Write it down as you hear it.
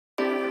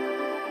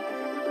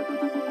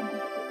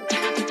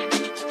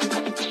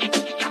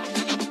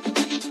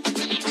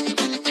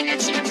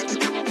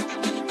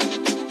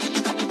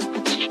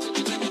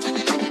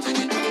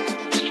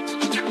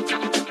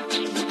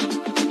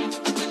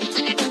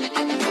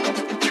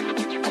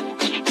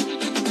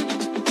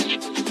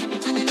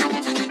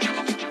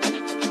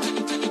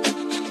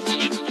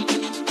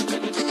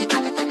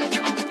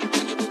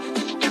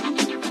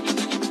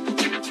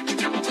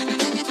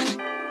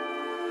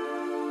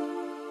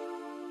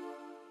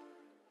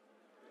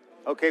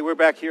Okay, we're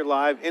back here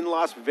live in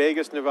Las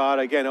Vegas,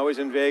 Nevada. Again, always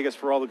in Vegas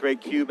for all the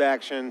great CUBE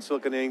action,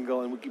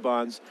 SiliconANGLE and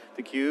Wikibon's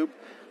TheCUBE.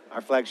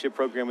 Our flagship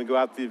program, we go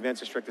out to the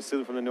events, extract the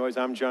signal from the noise.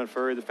 I'm John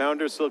Furrier, the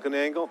founder of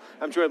SiliconANGLE.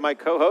 I'm joined by my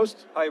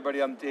co-host. Hi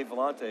everybody, I'm Dave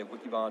Vellante of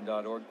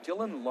Wikibon.org.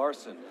 Dylan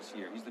Larson is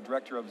here. He's the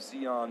director of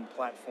Xeon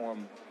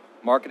Platform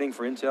Marketing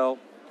for Intel.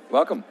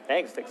 Welcome.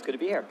 Thanks, it's good to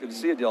be here. Good to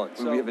see you, Dylan.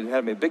 So, we have been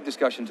having a big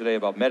discussion today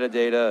about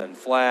metadata and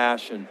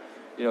Flash, and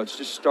it's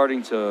just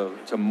starting to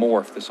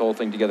morph this whole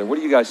thing together. What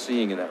are you guys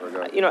seeing in that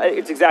regard?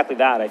 It's exactly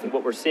that. I think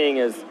what we're seeing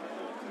is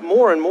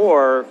more and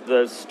more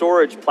the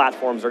storage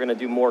platforms are going to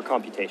do more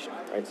computation,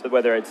 right? So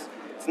whether it's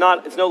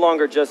no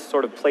longer just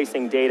sort of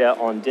placing data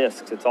on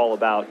disks. It's all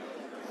about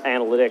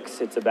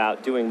analytics. It's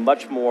about doing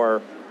much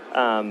more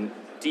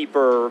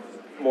deeper,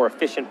 more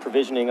efficient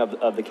provisioning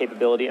of the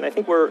capability. And I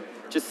think we're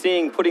just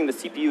putting the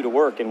CPU to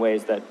work in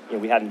ways that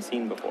we hadn't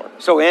seen before.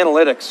 So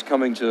analytics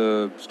coming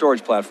to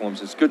storage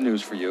platforms is good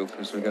news for you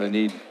because we're going to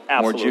need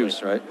more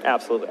juice, right?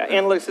 Absolutely.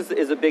 Analytics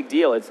is a big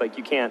deal. It's like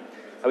I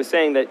was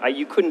saying that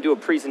you couldn't do a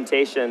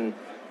presentation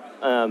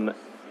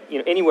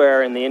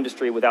anywhere in the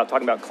industry without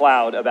talking about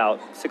cloud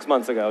about 6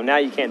 months ago. Now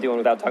you can't do it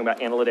without talking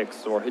about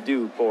analytics or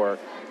Hadoop or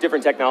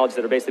different technologies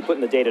that are basically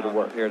putting the data to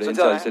work. Here at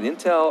Intel, you said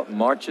Intel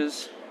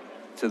marches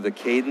to the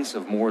cadence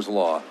of Moore's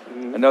Law.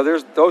 Mm-hmm. And now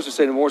there's those who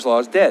say that Moore's Law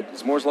is dead.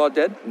 Is Moore's Law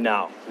dead?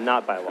 No,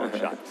 not by a long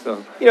shot.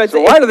 So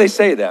why do they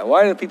say that?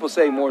 Why do people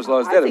say Moore's Law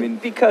is dead? I mean,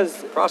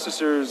 because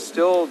processors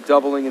still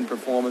doubling in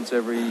performance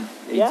every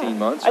 18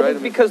 months, right? I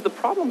think because the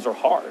problems are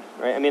hard,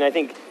 right? I mean, I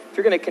think if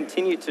you're going to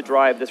continue to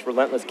drive this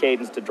relentless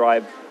cadence to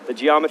drive the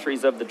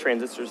geometries of the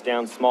transistors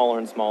down smaller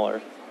and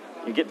smaller,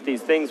 you get to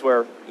these things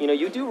where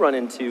you do run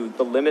into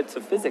the limits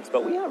of physics,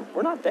 but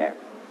we're not there.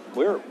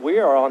 We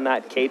are on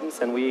that cadence,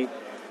 and we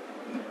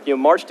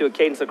march to a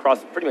cadence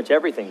across pretty much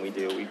everything we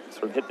do. We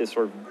sort of hit this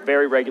sort of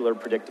very regular,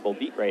 predictable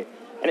beat rate,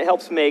 and it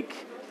helps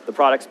make the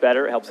products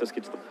better. It helps us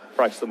get to the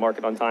products to the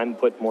market on time,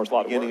 put Moore's Law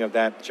to work. Beginning of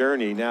that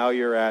journey, now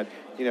you're at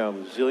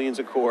zillions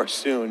of cores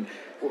soon.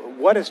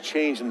 What has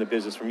changed in the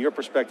business from your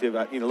perspective,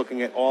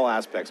 looking at all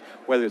aspects,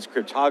 whether it's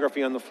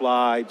cryptography on the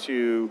fly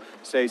to,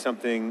 say,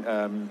 something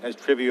as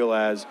trivial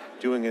as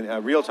doing a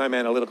real-time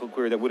analytical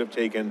query that would have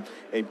taken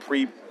a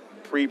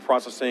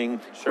pre-processing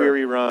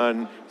query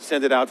run,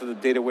 send it out to the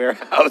data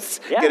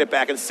warehouse, get it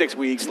back in 6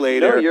 weeks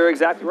later. No, you're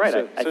exactly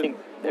right. I think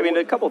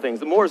a couple of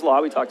things. The Moore's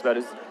Law we talked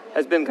about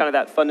has been kind of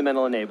that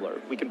fundamental enabler.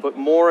 We can put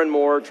more and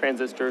more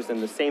transistors in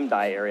the same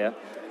die area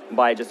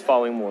by just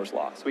following Moore's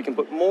Law. So we can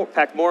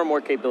pack more and more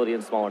capability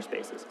in smaller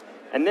spaces.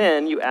 And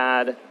then you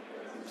add,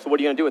 so what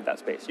are you going to do with that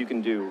space? You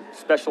can do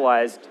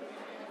specialized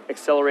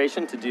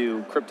acceleration to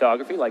do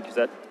cryptography, like you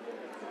said,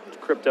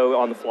 crypto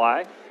on the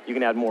fly. You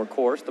can add more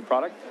cores to the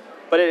product.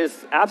 But it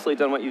has absolutely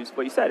done what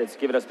you said. It's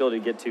given us the ability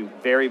to get to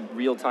very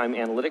real-time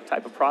analytic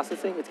type of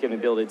processing. It's given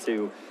the ability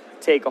to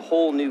take a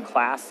whole new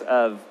class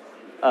of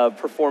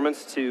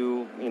performance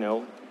to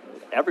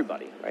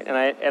everybody, right?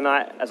 And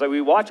as we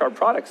watch our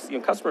products,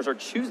 customers are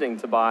choosing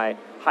to buy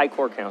high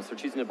core counts. They're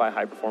choosing to buy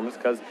high performance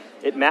because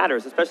it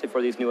matters, especially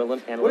for these new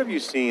analytics. What have you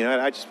seen?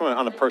 I just want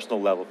on a personal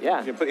level.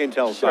 Yeah. You put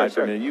Intel aside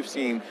for a minute. You've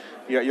seen,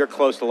 you're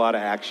close to a lot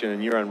of action,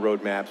 and you're on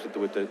roadmaps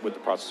with the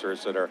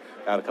processors that are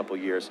out a couple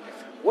of years.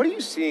 What are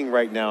you seeing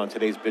right now in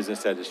today's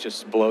business that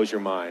just blows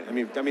your mind?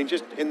 I mean,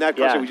 just in that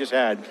concept we just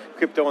had,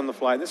 crypto on the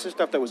fly. This is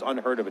stuff that was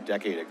unheard of a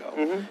decade ago.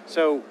 Mm-hmm.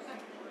 So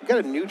you've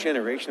got a new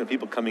generation of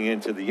people coming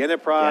into the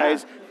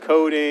enterprise,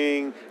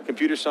 coding,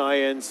 computer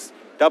science,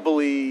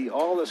 E,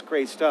 all this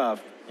great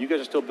stuff. You guys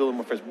are still building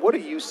more friends. What are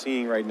you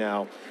seeing right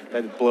now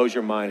that blows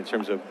your mind in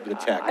terms of the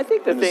tech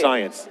and the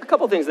science? A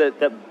couple of things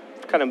that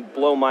kind of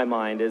blow my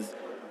mind is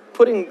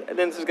then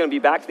this is going to be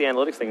back to the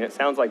analytics thing. It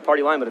sounds like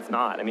party line, but it's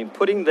not. I mean,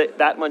 putting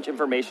that much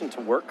information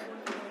to work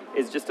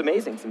is just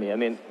amazing to me. I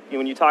mean,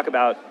 when you talk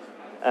about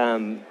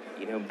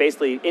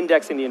basically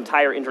indexing the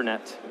entire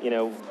internet,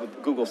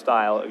 with Google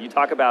style. You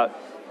talk about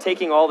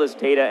taking all this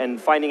data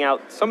and finding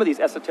out some of these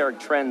esoteric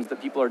trends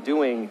that people are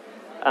doing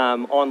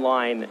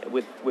online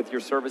with your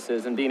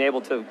services and being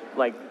able to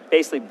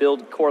basically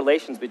build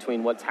correlations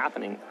between what's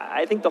happening.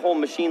 I think the whole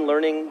machine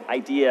learning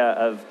idea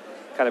of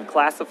kind of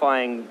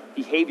classifying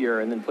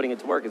behavior and then putting it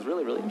to work is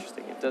really, really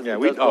interesting. It does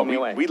blow me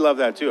away. We love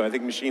that too. I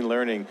think machine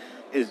learning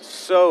is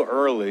so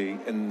early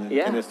in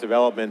this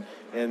development.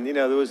 And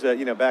there was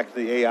back to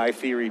the AI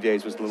theory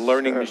days was the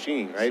learning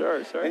machine, right?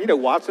 Sure. And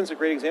Watson's a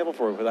great example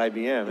for it with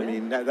IBM. Yeah. I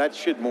mean that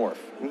should morph.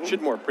 Mm-hmm.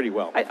 Should morph pretty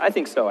well. I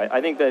think so. I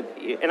think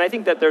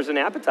that there's an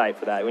appetite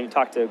for that when you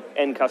talk to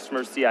end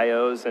customers,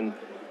 CIOs,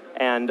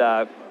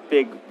 and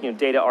big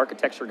data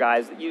architecture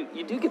guys. You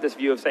do get this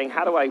view of saying,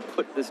 how do I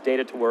put this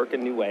data to work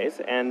in new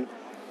ways? And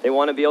they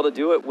want to be able to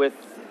do it with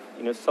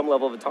some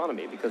level of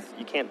autonomy because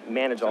you can't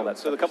manage all that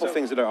stuff. So the couple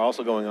things that are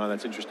also going on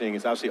that's interesting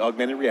is obviously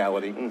augmented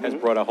reality has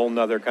brought a whole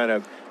nother kind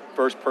of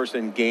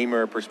first-person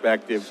gamer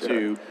perspective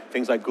to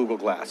things like Google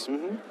Glass.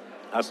 Mm-hmm.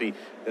 Obviously,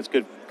 that's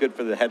good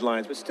for the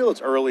headlines, but still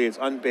it's early, it's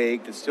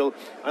unbaked, it's still,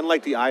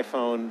 unlike the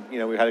iPhone,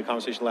 we had a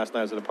conversation last night,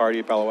 I was at a party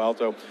at Palo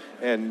Alto,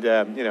 and,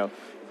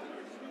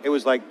 it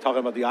was like talking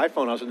about the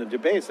iPhone. I was in the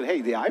debate. I said,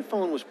 hey, the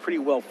iPhone was pretty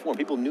well formed.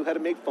 People knew how to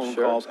make phone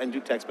calls and do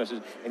text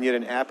messages, and yet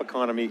an app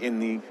economy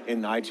in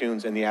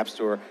iTunes and the App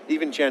Store,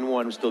 even Gen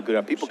 1 was still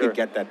good. People could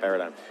get that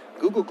paradigm.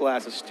 Google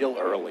Glass is still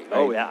early. Right?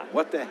 Oh, yeah.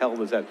 What the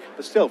hell is that?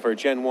 But still, for a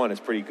Gen 1, it's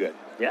pretty good.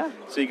 Yeah.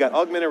 So you got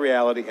augmented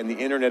reality and the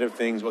Internet of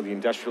Things, or the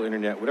industrial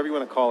internet, whatever you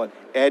want to call it,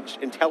 edge,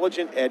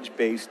 intelligent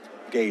edge-based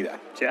data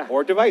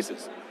or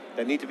devices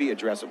that need to be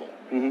addressable.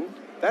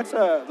 That's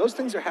those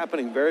things are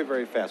happening very,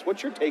 very fast.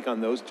 What's your take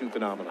on those two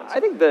phenomena? I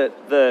think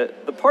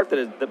the part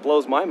that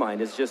blows my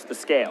mind is just the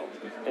scale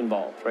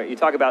involved, right? You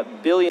talk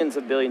about billions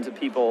of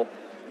people,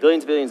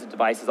 billions of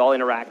devices all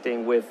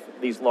interacting with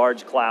these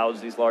large clouds,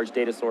 these large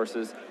data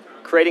sources,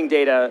 creating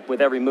data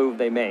with every move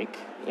they make.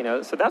 You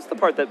know, so that's the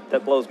part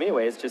that blows me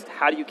away. Is just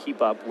how do you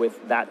keep up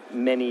with that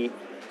many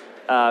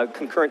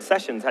concurrent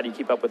sessions? How do you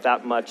keep up with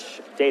that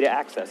much data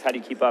access? How do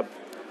you keep up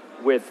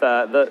with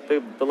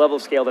the level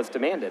of scale that's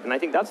demanded? And I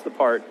think that's the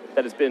part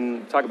that has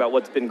been, talk about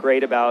what's been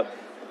great about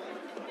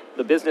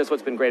the business,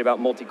 what's been great about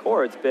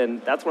multi-core.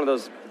 That's one of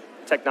those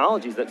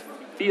technologies that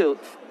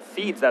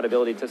feeds that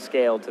ability to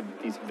scale to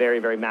these very,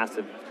 very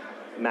massive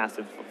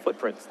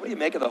footprints. What do you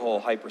make of the whole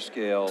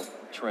hyperscale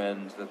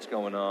trend that's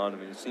going on? I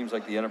mean, it seems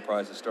like the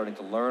enterprise is starting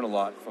to learn a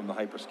lot from the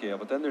hyperscale,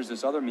 but then there's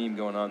this other meme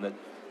going on that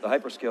the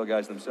hyperscale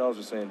guys themselves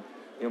are saying,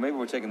 you know, maybe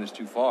we're taking this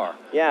too far.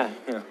 Yeah.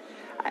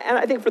 And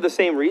I think for the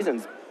same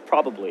reasons,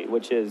 probably,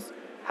 which is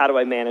how do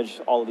I manage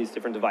all of these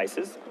different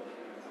devices?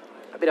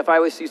 I mean, if I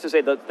always used to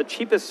say the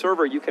cheapest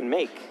server you can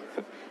make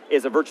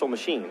is a virtual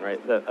machine,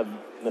 right?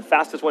 The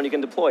fastest one you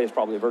can deploy is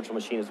probably a virtual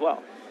machine as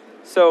well.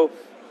 So,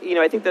 you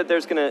know, I think that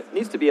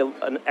needs to be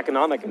an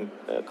economic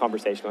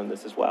conversation on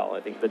this as well.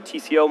 I think the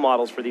TCO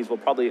models for these will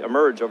probably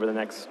emerge over the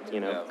next,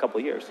 couple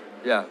of years.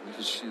 Yeah,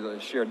 because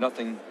share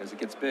nothing as it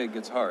gets big,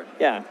 gets hard.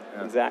 Yeah,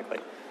 exactly.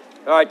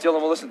 All right, Dylan,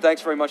 well, listen,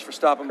 thanks very much for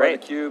stopping by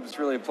Great. theCUBE. It's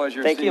really a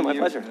pleasure Thank seeing you. My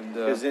pleasure. And,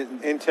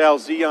 Intel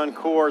Xeon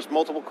cores,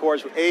 multiple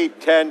cores, 8,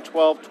 10,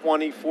 12,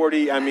 20,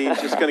 40. I mean,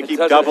 it's just going to keep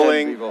Doesn't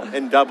doubling end, people.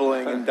 and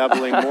doubling and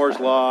doubling. Moore's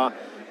Law,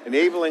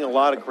 enabling a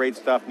lot of great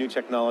stuff, new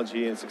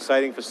technology, and it's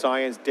exciting for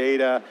science,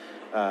 data,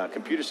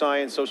 computer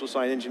science, social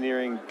science,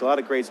 engineering, a lot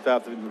of great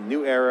stuff, the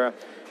new era.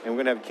 And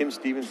we're going to have Kim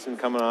Stevenson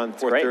coming on,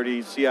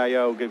 4:30,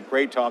 CIO, give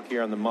great talk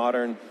here on the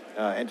modern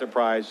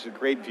enterprise, a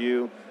great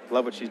view.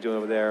 Love what she's doing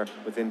over there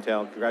with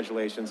Intel.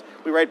 Congratulations.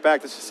 We'll be right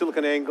back. This is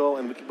SiliconANGLE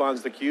and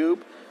Wikibon's theCUBE.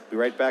 We'll be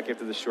right back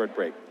after this short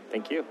break.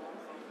 Thank you.